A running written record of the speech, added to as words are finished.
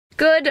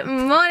Good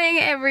morning,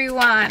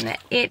 everyone.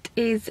 It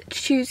is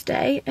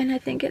Tuesday and I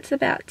think it's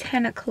about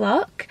 10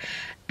 o'clock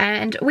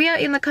and we are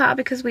in the car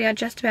because we are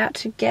just about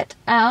to get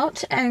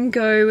out and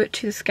go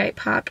to the skate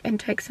park and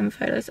take some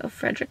photos of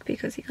Frederick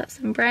because he got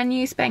some brand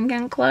new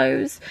spanking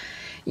clothes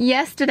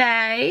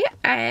yesterday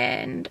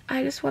and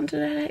I just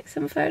wanted to take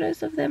some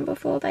photos of them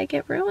before they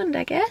get ruined,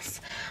 I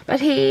guess. But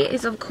he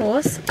is of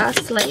course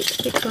asleep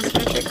because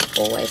Frederick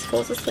always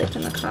falls asleep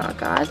in the car,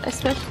 guys,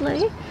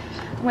 especially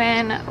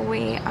when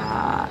we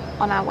are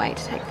on our way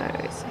to take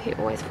photos. He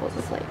always falls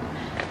asleep,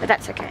 but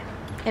that's okay.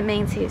 It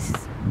means he's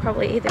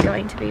probably either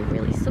going to be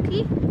really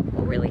sooky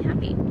or really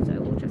happy, so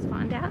we'll just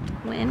find out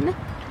when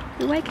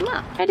we wake him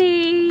up.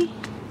 Ready?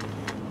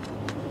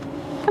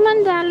 Come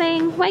on,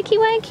 darling. Wakey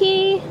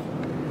wakey.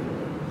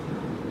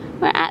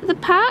 We're at the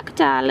park,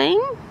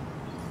 darling.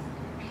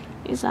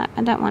 He's like,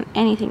 I don't want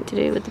anything to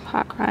do with the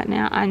park right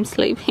now. I'm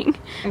sleeping.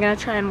 I'm gonna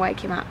try and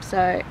wake him up,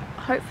 so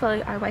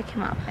hopefully I wake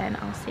him up and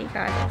I'll see you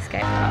guys at the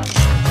skate park.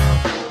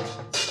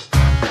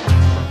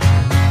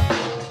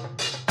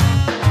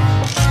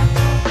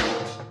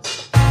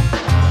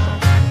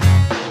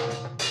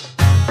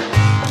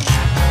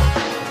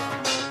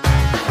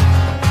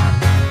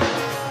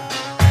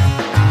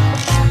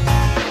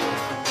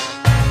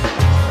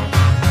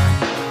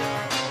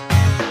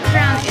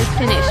 Round is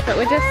finished, but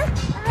we're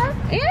just,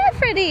 yeah,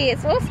 Freddie,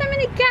 it's also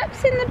many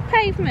gaps in the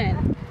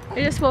pavement.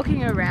 We're just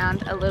walking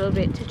around a little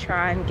bit to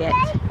try and get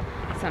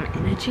some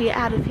energy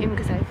out of him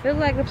because I feel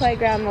like the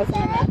playground wasn't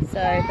enough, so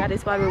that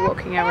is why we're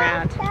walking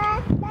around.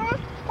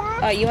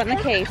 Oh, you want the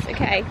keys?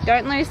 Okay,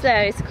 don't lose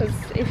those because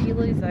if you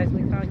lose those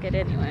we can't get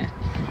anywhere.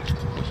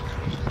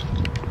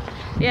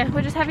 Yeah,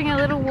 we're just having a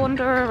little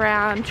wander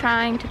around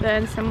trying to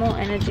burn some more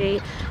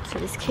energy so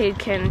this kid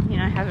can, you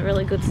know, have a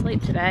really good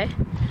sleep today.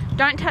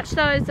 Don't touch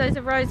those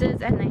are roses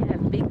and they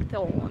have big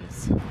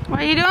thorns.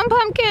 What are you doing,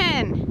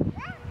 Pumpkin?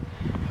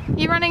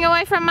 You running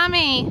away from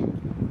Mummy?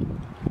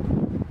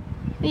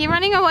 Are you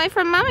running away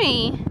from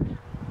Mummy?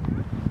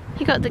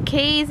 You got the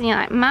keys and you're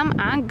like, Mum,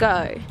 I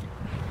go.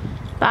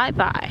 Bye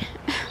bye.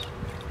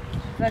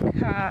 The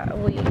car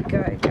we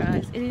go,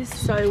 guys. It is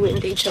so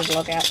windy to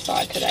vlog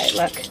outside today.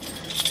 Look,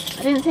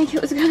 I didn't think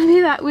it was going to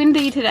be that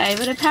windy today,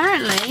 but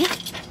apparently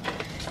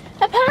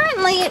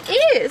it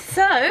is.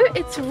 So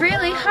it's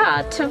really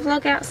hard to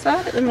vlog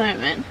outside at the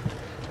moment.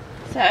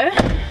 So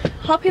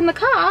hop in the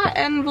car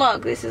and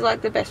vlog. This is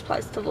like the best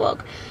place to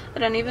vlog. I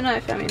don't even know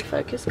if I'm in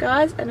focus,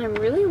 guys, and I'm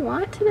really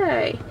white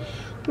today.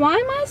 Why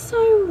am I so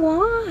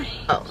white?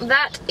 Oh,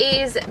 that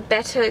is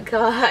better,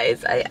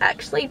 guys. I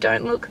actually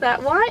don't look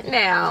that white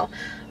now.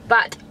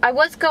 But I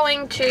was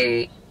going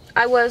to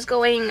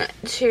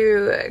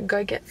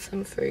go get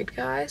some food,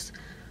 guys.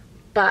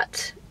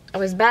 But I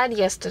was bad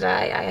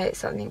yesterday. I ate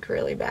something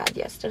really bad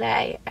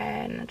yesterday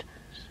and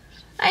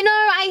I know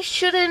I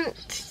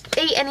shouldn't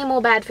eat any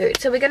more bad food,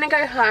 so we're gonna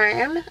go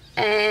home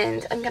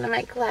and I'm gonna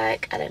make,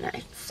 like, I don't know,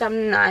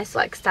 some nice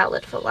like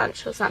salad for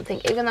lunch or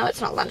something, even though it's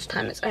not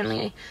lunchtime. It's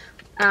only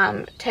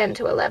 10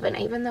 to 11.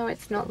 Even though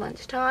it's not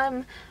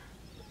lunchtime,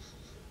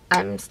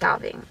 I'm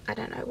starving. I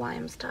don't know why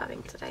I'm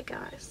starving today,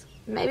 guys.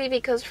 Maybe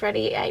because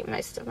Freddie ate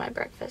most of my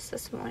breakfast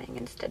this morning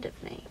instead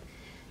of me.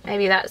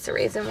 Maybe that's the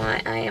reason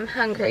why I am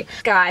hungry.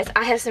 Guys,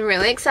 I have some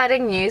really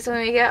exciting news when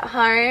we get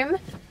home.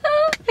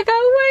 I can't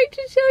wait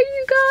to show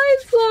you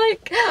guys.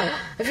 Like,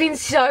 I've been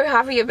so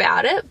happy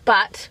about it,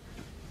 but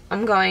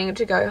I'm going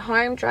to go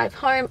home, drive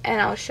home, and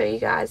I'll show you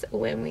guys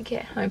when we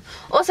get home.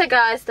 Also,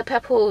 guys, the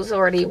pepple's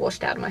already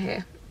washed out of my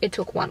hair. It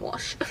took one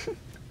wash.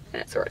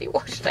 And it's already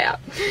washed out.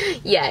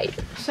 Yay.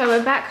 So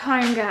we're back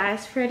home,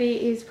 guys.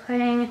 Freddie is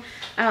playing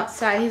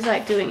outside. He's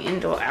like doing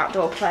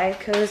indoor-outdoor play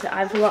because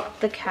I've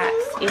locked the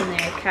cats in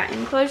their cat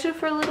enclosure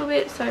for a little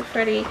bit so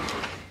Freddie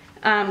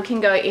can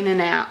go in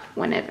and out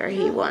whenever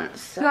he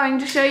wants. I'm going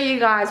to show you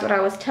guys what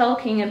I was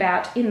talking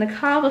about in the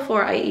car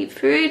before I eat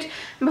food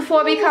and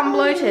before I become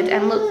bloated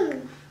and look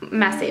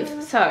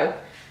massive. So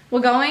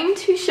we're going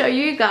to show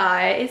you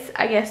guys,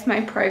 I guess, my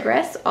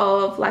progress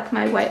of like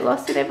my weight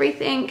loss and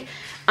everything.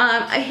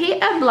 I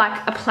hit like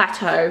a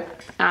plateau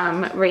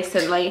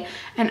recently,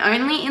 and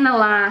only in the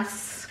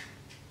last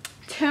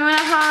two and a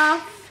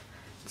half,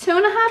 3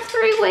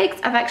 weeks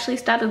I've actually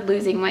started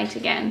losing weight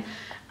again.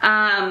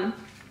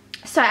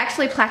 So I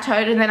actually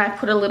plateaued and then I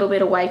put a little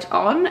bit of weight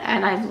on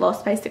and I've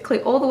lost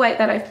basically all the weight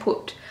that I've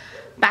put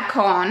back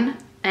on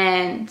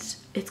and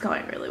it's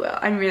going really well.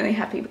 I'm really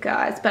happy,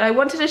 guys. But I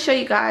wanted to show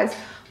you guys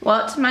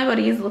what my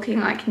body is looking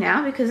like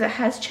now because it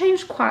has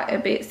changed quite a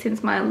bit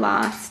since my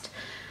last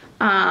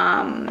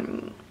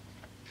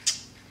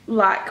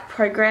like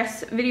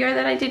progress video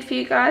that I did for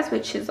you guys,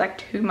 which is like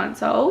 2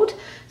 months old.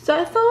 So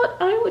I thought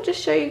I would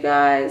just show you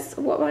guys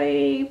what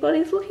my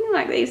body's looking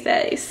like these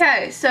days.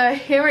 Okay, so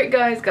here it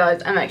goes,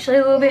 guys. I'm actually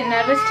a little bit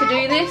nervous to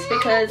do this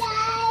because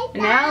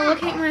now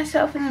looking at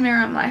myself in the mirror,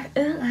 I'm like,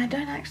 ugh, I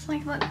don't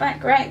actually look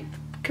that great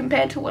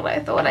compared to what I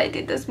thought I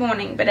did this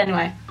morning. But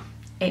anyway,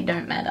 it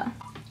don't matter.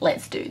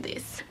 Let's do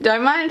this.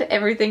 Don't mind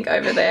everything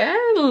over there.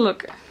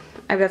 Look,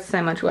 I've got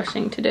so much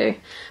washing to do.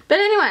 But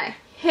anyway,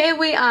 here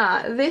we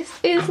are. This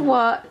is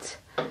what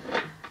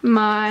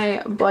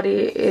my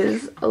body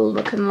is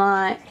looking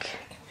like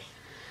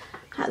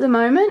at the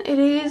moment. It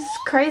is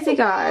crazy,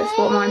 guys,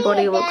 what my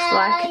body looks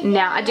like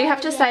now. I do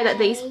have to say that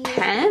these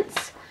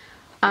pants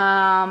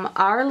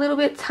are a little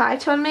bit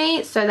tight on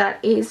me, so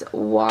that is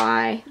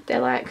why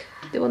they're like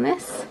doing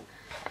this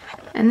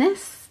and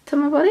this to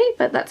my body,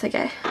 but that's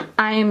okay.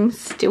 I'm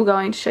still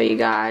going to show you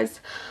guys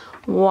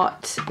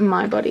what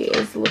my body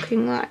is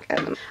looking like at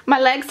the moment. My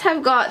legs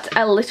have got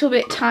a little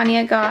bit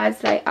tinier, guys.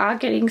 They are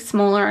getting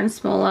smaller and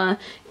smaller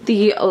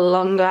the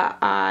longer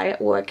I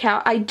work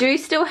out. I do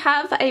still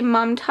have a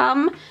mum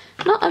tum,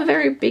 not a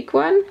very big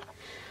one,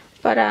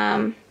 but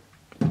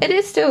it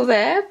is still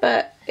there,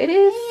 but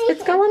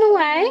it's going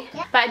away.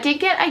 But I did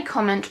get a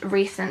comment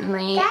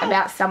recently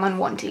about someone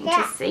wanting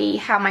to see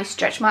how my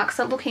stretch marks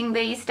are looking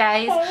these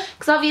days,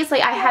 because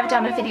obviously I have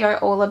done a video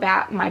all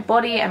about my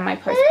body and my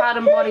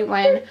postpartum body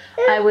when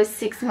I was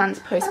 6 months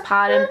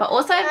postpartum, but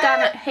also I've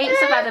done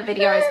heaps of other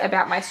videos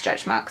about my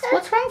stretch marks.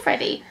 What's wrong,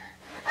 Freddie?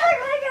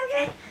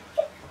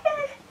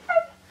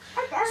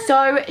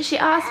 So she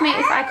asked me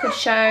if I could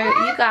show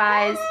you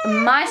guys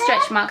my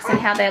stretch marks and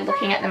how they're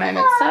looking at the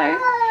moment. So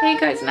here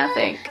goes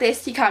nothing.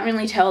 This, you can't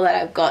really tell that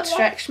I've got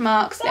stretch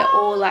marks. They're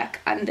all like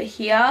under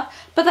here,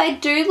 but they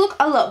do look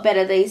a lot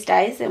better these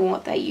days than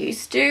what they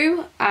used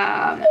to.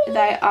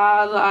 They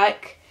are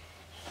like,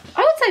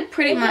 I would say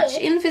pretty much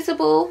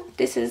invisible.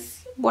 This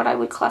is what I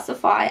would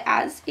classify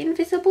as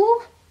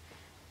invisible.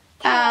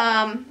 But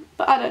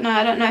I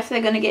don't know if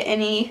they're going to get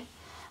any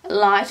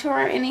lighter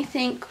or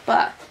anything,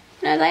 but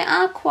no, they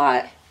are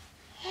quite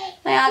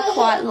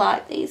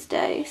light these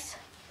days.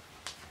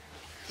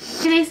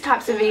 Do these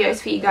types of videos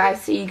for you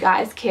guys so you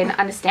guys can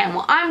understand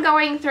what I'm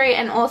going through,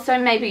 and also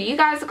maybe you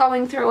guys are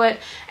going through it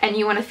and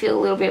you want to feel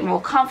a little bit more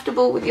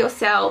comfortable with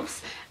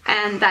yourselves,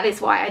 and that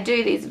is why I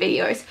do these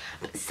videos.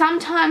 But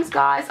sometimes,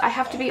 guys, I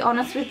have to be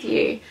honest with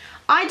you.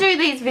 I do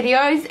these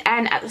videos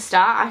and at the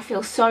start I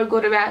feel so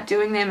good about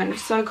doing them and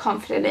so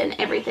confident in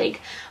everything.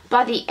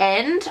 By the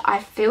end, I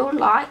feel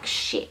like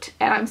shit,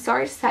 and I'm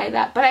sorry to say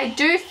that, but I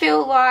do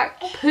feel like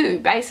poo,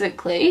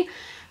 basically,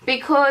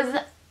 because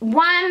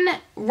one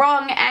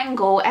wrong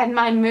angle and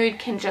my mood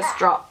can just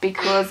drop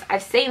because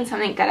I've seen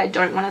something that I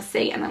don't want to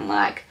see, and I'm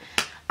like,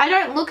 I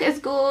don't look as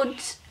good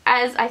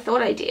as I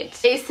thought I did.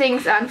 These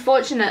things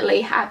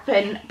unfortunately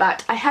happen,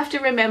 but I have to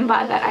remember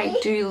that I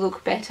do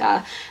look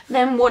better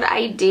than what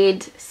I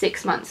did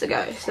 6 months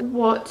ago. So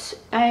what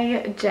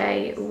a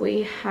day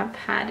we have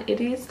had. It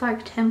is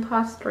like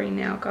 3:10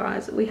 now,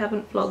 guys. We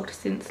haven't vlogged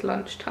since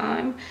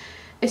lunchtime.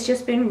 It's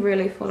just been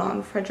really full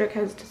on. Frederick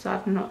has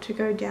decided not to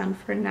go down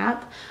for a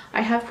nap.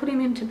 I have put him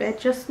into bed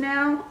just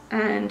now,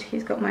 and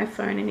he's got my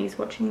phone and he's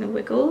watching the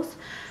Wiggles.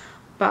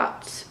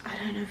 But I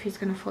don't know if he's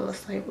going to fall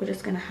asleep. We're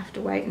just going to have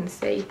to wait and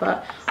see.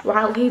 But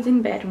while he's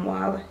in bed and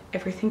while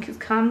everything has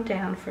calmed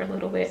down for a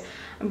little bit,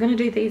 I'm going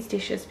to do these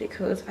dishes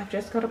because I've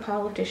just got a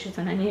pile of dishes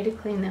and I need to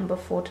clean them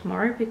before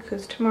tomorrow,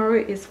 because tomorrow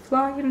is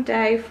flying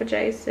day for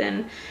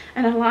Jason,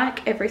 and I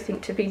like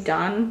everything to be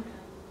done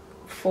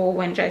for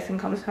when Jason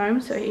comes home,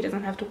 so he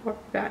doesn't have to worry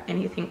about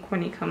anything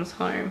when he comes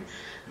home,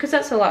 because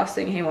that's the last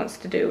thing he wants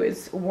to do,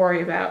 is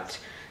worry about,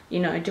 you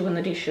know, doing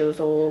the dishes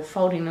or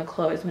folding the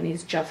clothes when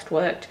he's just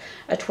worked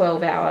a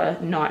 12-hour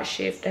night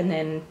shift and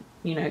then,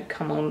 you know,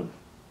 come on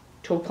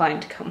to a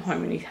plane to come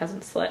home and he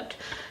hasn't slept.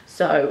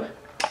 So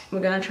we're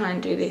going to try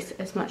and do this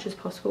as much as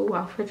possible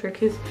while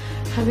Frederick is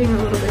having a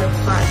little bit of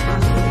quiet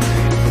time in the room.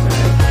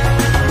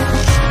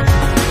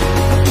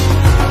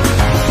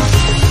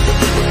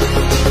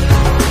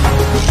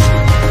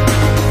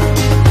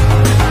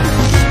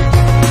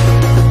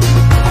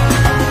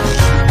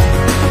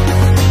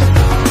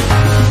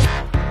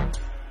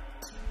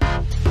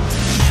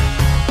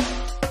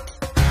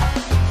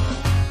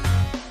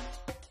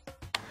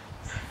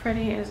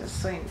 Freddie is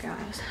asleep,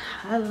 guys.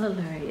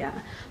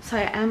 Hallelujah. So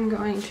I am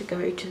going to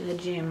go to the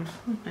gym.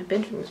 My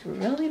bedroom is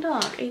really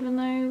dark, even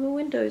though the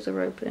windows are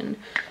open.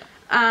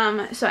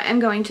 So I am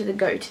going to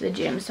go to the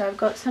gym. So I've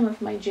got some of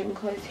my gym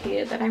clothes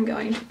here that I'm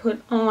going to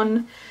put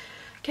on,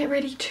 get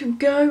ready to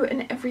go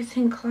and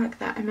everything like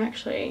that. I'm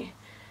actually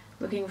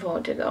looking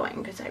forward to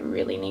going because I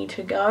really need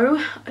to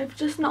go. I've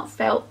just not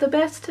felt the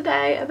best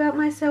today about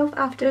myself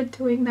after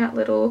doing that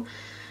little,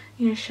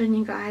 you know, showing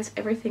you guys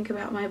everything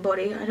about my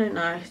body. I don't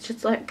know, it's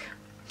just like,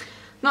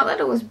 not that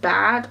it was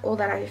bad or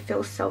that I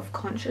feel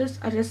self-conscious,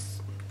 I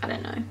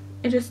don't know,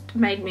 it just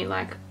made me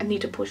like, I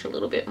need to push a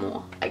little bit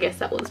more. I guess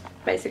that was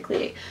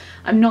basically it.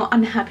 I'm not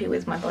unhappy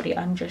with my body,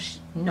 I'm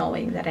just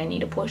knowing that I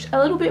need to push a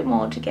little bit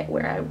more to get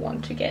where I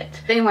want to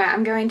get. Anyway,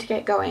 I'm going to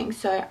get going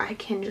so I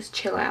can just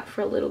chill out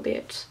for a little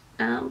bit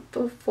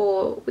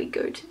before we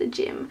go to the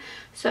gym.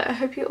 So I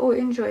hope you all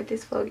enjoyed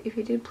this vlog. If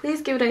you did, please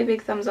give it a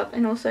big thumbs up,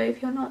 and also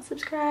if you're not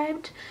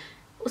subscribed,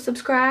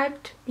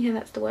 yeah,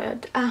 that's the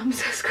word,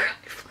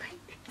 subscribe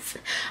please.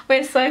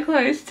 We're so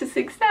close to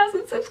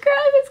 6,000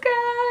 subscribers,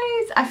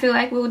 guys. I feel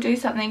like we'll do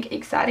something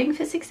exciting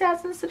for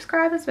 6,000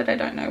 subscribers, but I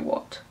don't know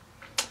what,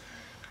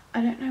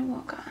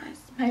 guys.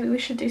 Maybe we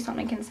should do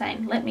something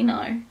insane. Let me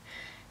know.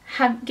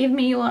 give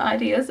me your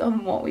ideas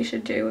on what we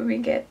should do when we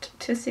get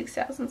to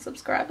 6,000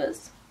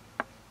 subscribers,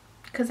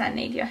 because I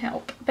need your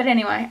help. But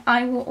anyway,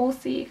 I will all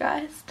see you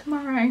guys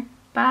tomorrow.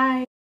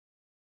 Bye.